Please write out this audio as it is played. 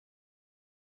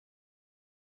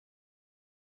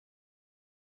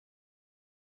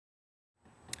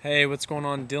Hey, what's going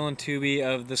on? Dylan Tooby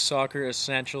of the Soccer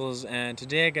Essentials, and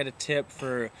today I got a tip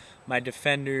for my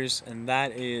defenders, and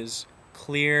that is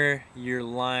clear your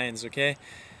lines, okay?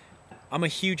 I'm a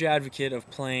huge advocate of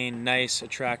playing nice,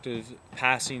 attractive,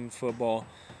 passing football,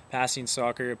 passing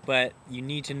soccer, but you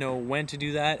need to know when to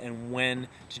do that and when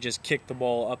to just kick the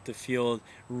ball up the field,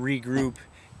 regroup,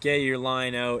 get your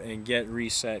line out, and get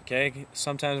reset, okay?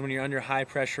 Sometimes when you're under high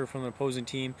pressure from the opposing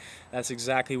team, that's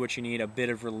exactly what you need, a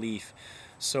bit of relief.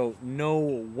 So know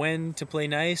when to play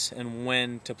nice and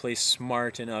when to play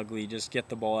smart and ugly. Just get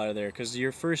the ball out of there, because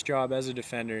your first job as a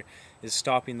defender is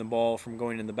stopping the ball from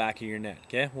going in the back of your net,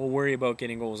 okay? We'll worry about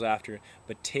getting goals after,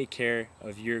 but take care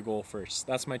of your goal first.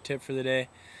 That's my tip for the day.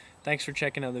 Thanks for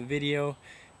checking out the video.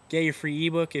 Get your free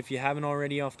ebook if you haven't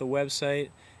already off the website,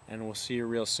 and we'll see you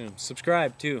real soon.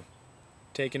 Subscribe too.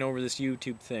 Taking over this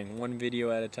YouTube thing, one video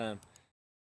at a time.